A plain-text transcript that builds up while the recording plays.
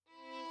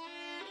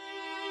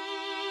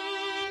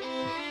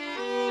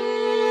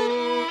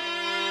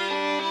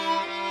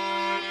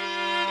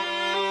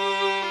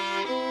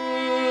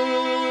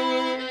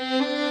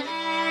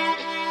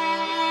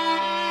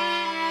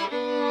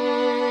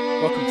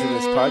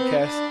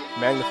podcast,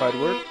 Magnified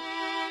Word.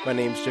 My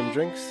name's Jim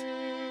Drinks.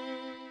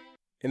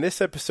 In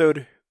this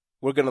episode,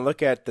 we're going to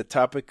look at the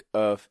topic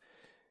of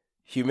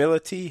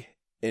humility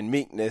and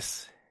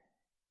meekness.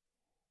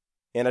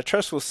 And I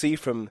trust we'll see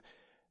from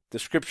the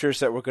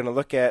scriptures that we're going to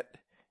look at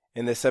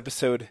in this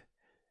episode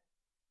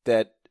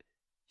that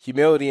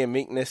humility and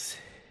meekness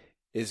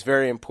is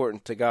very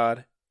important to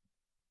God.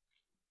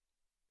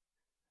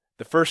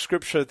 The first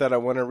scripture that I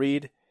want to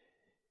read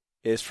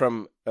is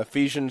from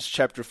Ephesians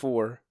chapter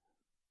 4.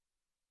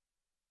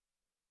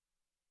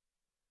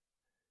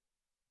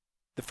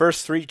 The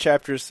first 3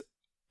 chapters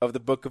of the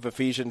book of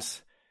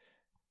Ephesians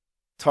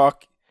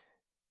talk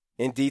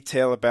in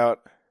detail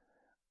about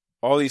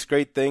all these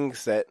great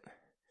things that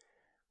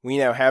we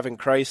now have in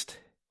Christ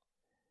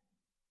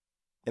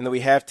and that we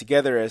have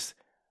together as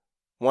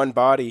one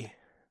body.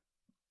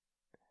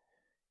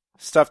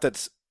 Stuff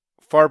that's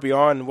far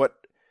beyond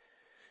what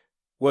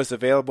was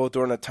available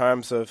during the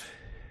times of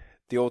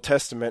the Old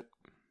Testament.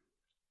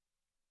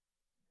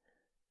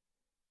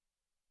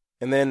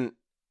 And then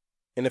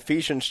in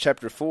Ephesians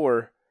chapter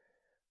 4,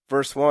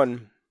 verse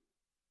 1,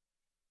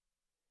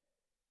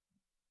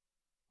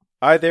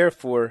 I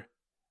therefore,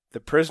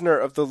 the prisoner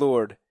of the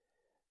Lord,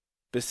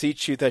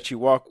 beseech you that you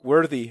walk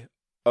worthy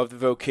of the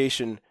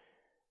vocation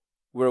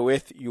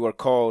wherewith you are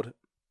called.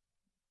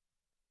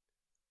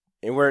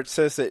 And where it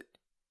says that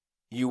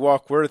you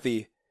walk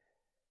worthy,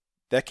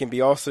 that can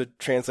be also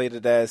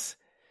translated as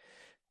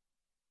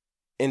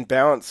in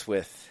balance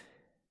with.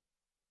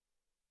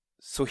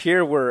 So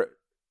here we're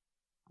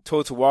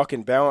told to walk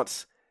in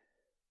balance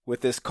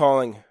with this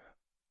calling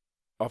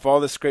of all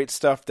this great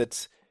stuff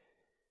that's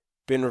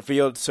been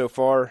revealed so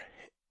far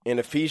in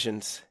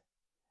Ephesians.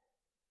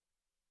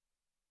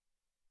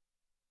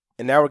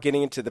 And now we're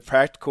getting into the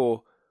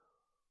practical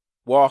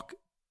walk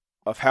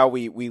of how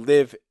we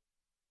live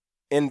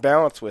in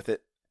balance with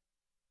it.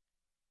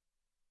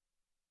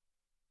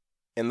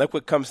 And look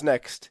what comes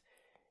next.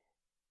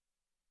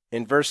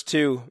 In verse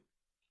 2,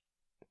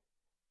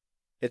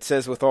 it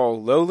says, with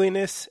all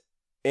lowliness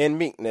and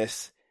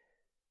meekness,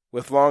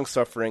 with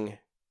longsuffering,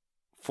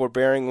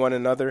 forbearing one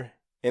another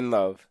in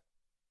love.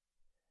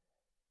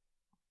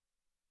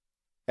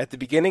 At the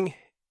beginning,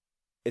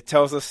 it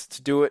tells us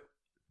to do it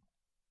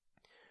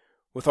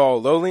with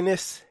all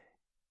lowliness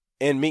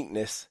and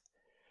meekness.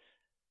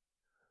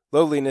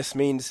 Lowliness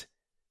means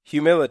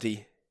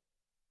humility.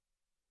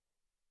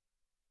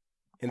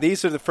 And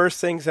these are the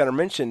first things that are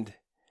mentioned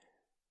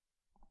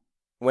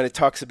when it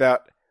talks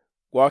about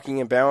walking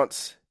in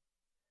balance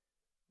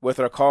with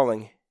our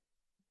calling.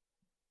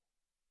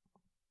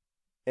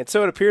 And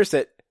so it appears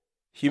that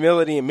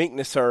humility and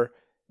meekness are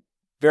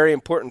very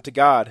important to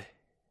God.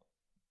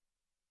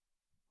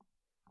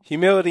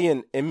 Humility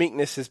and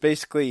meekness is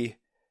basically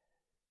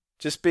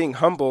just being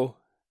humble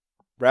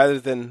rather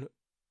than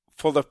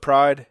full of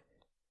pride.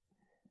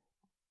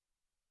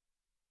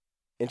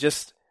 And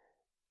just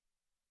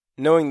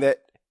knowing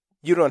that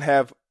you don't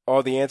have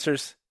all the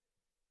answers,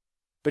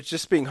 but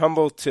just being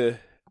humble to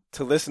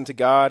listen to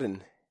God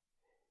and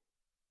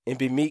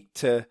be meek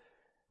to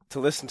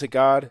listen to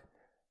God.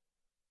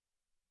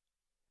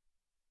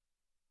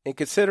 And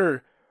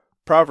consider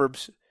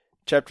Proverbs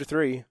chapter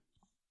 3.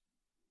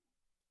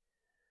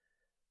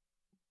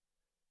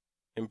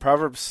 In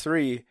Proverbs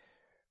 3,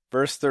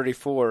 verse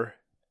 34,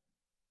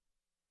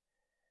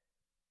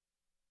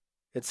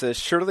 it says,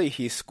 surely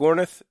he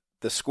scorneth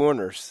the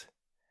scorners.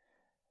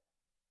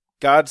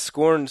 God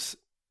scorns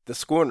the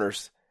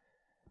scorners.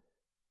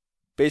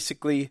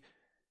 Basically,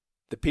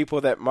 the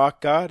people that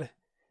mock God,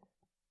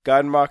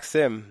 God mocks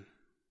them.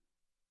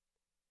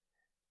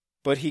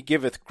 But he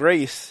giveth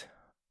grace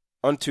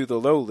unto the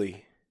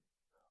lowly,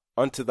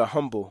 unto the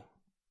humble.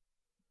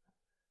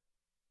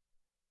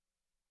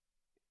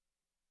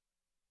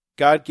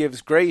 God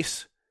gives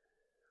grace,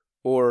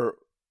 or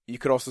you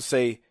could also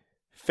say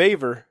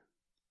favor,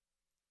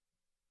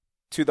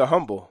 to the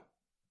humble.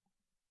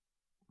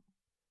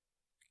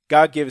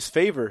 God gives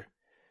favor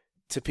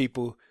to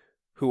people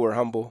who are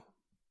humble.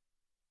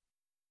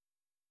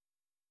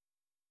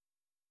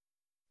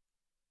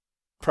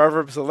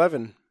 Proverbs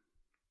 11.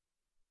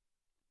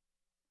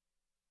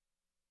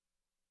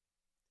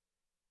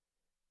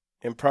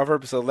 In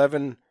Proverbs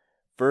 11,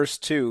 verse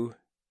 2,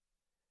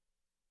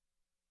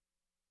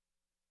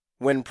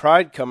 when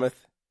pride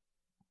cometh,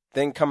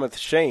 then cometh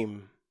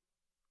shame,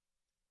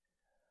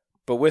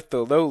 but with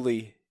the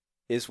lowly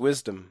is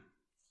wisdom.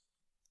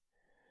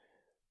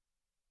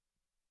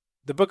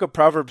 The book of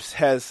Proverbs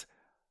has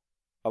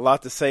a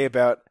lot to say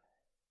about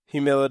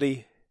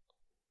humility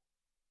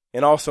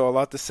and also a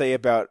lot to say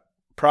about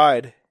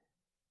pride.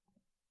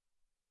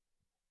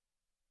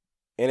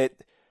 And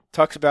it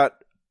talks about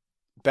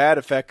bad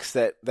effects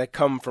that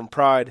come from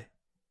pride.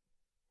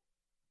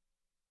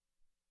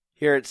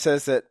 Here it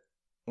says that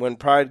when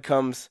pride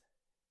comes,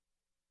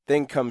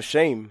 then comes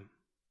shame.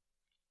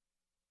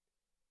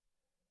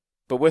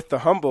 But with the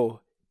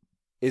humble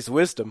is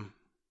wisdom.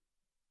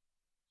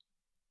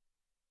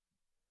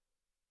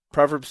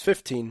 Proverbs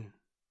 15.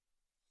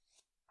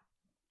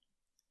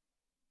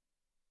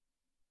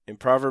 in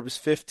Proverbs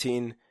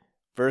 15,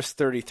 verse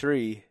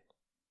 33,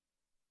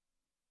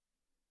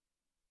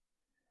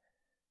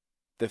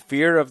 "The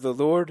fear of the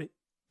Lord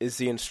is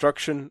the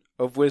instruction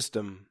of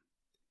wisdom,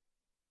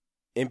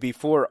 and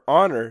before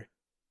honor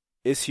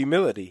is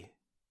humility."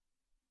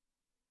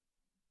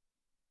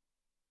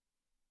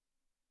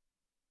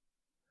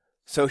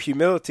 So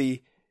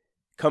humility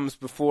comes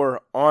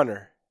before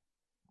honor.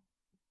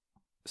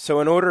 So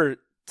in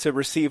order to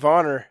receive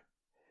honor,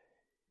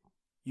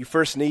 you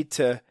first need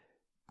to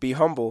be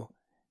humble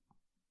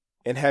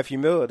and have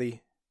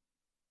humility.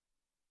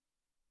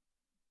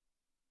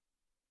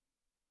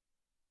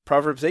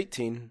 Proverbs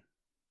 18.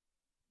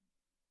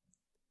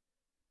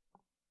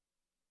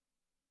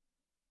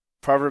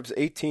 Proverbs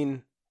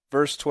 18,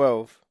 verse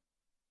 12.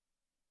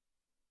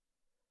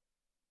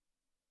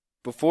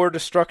 "Before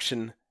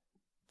destruction,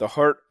 the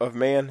heart of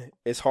man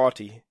is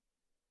haughty,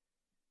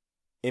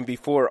 and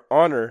before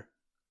honor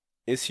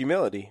is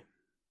humility."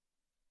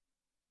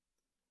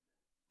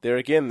 There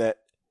again, that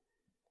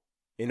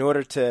in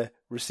order to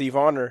receive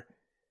honor,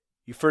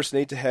 you first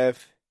need to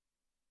have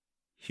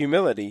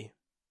humility.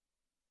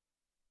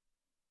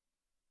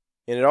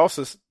 And it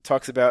also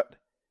talks about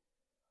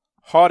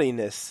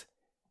haughtiness,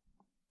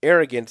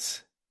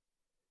 arrogance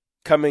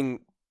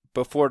coming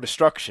before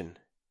destruction.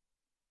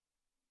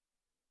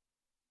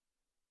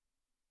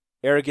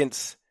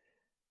 Arrogance,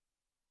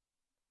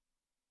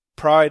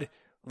 pride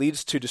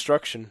leads to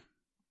destruction.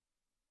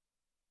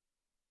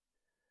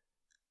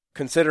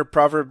 Consider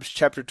Proverbs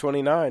chapter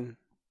 29.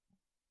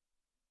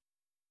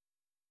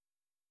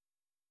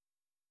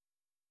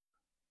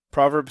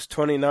 Proverbs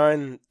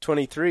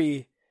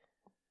 29:23.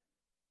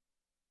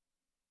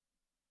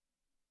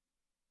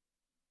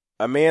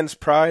 "A man's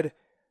pride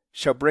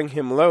shall bring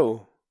him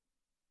low,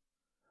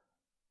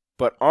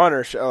 but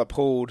honor shall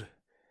uphold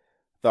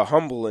the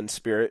humble in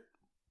spirit."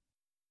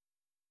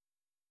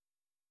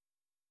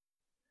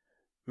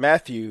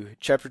 Matthew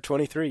chapter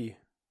 23.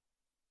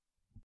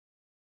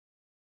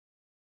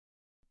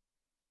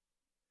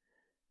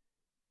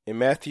 In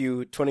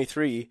Matthew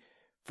 23,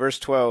 verse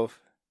 12,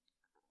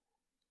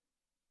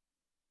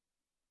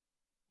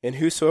 "And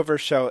whosoever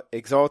shall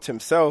exalt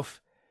himself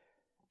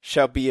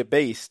shall be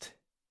abased,"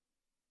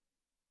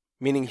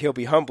 meaning he'll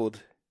be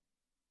humbled.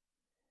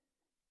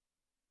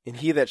 "And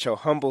he that shall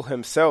humble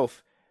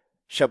himself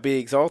shall be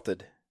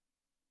exalted."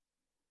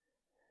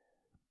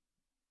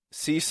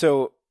 See,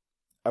 so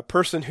a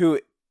person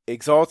who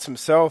exalts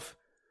himself,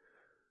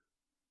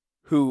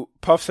 who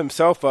puffs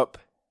himself up,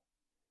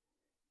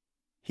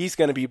 he's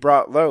going to be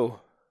brought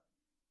low.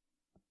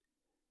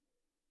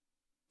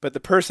 But the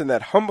person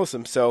that humbles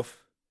himself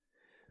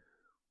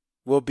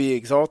will be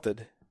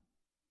exalted.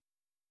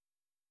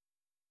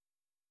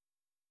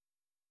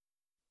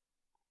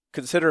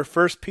 Consider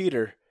 1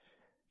 Peter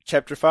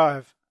chapter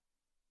 5.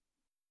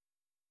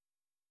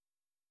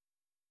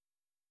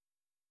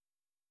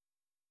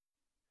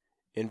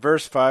 In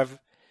verse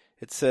 5,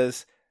 it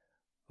says,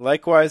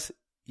 "Likewise,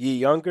 ye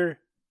younger,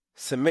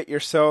 submit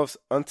yourselves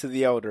unto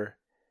the elder.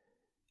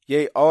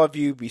 Yea, all of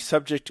you be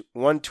subject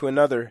one to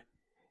another,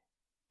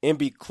 and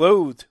be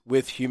clothed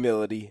with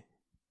humility.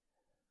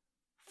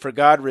 For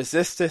God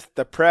resisteth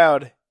the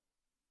proud,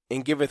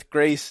 and giveth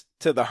grace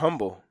to the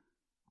humble."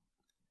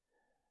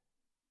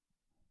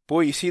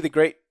 Boy, you see the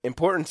great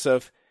importance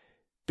of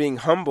being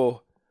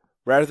humble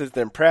rather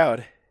than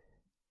proud.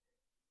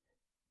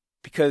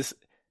 Because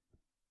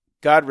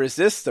God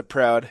resists the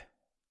proud,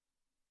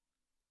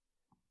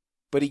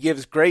 but he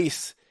gives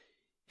grace,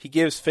 he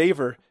gives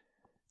favor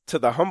to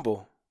the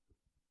humble.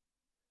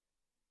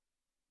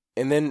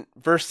 And then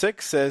verse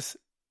 6 says,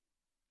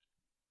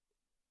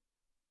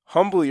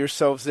 "Humble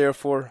yourselves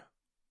therefore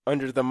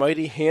under the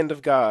mighty hand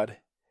of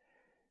God,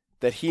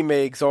 that he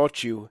may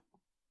exalt you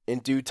in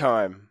due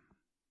time."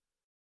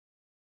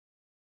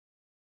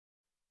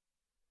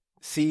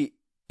 See,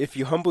 if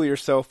you humble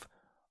yourself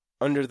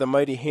under the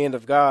mighty hand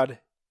of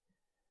God,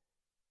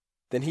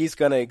 then he's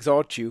going to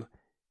exalt you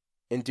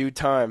in due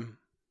time.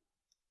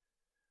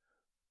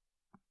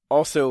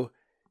 Also,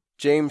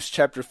 James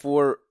chapter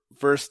 4,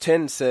 verse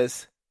 10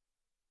 says,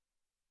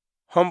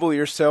 "Humble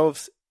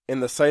yourselves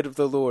in the sight of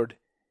the Lord,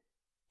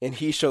 and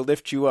he shall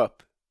lift you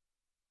up."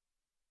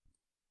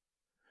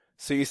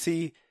 So you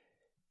see,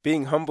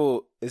 being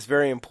humble is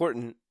very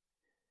important,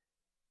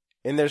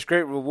 and there's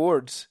great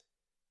rewards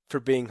for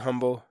being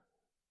humble.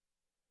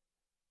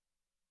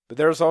 But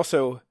there's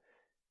also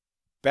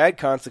bad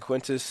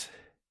consequences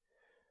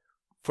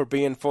for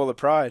being full of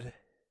pride.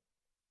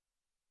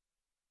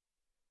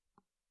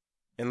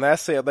 And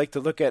lastly, I'd like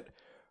to look at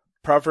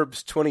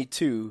Proverbs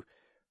 22,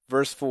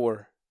 verse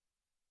 4.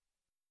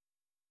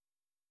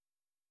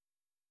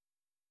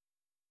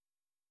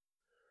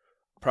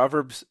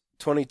 Proverbs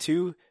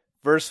 22,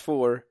 verse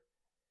 4.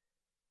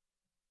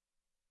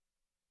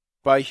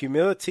 "By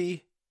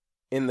humility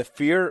in the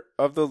fear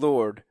of the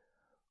Lord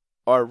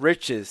are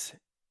riches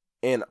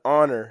and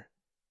honor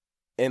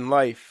and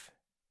life."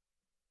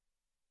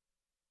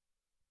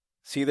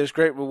 See, there's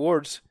great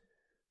rewards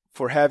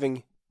for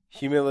having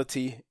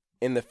humility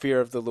in the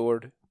fear of the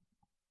Lord.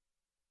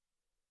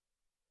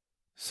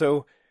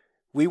 So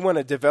we want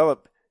to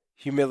develop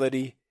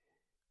humility.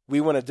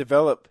 We want to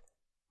develop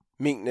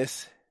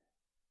meekness.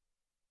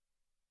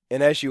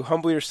 And as you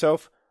humble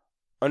yourself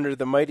under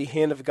the mighty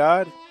hand of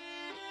God,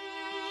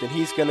 then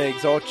He's going to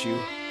exalt you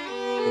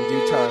in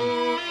due time.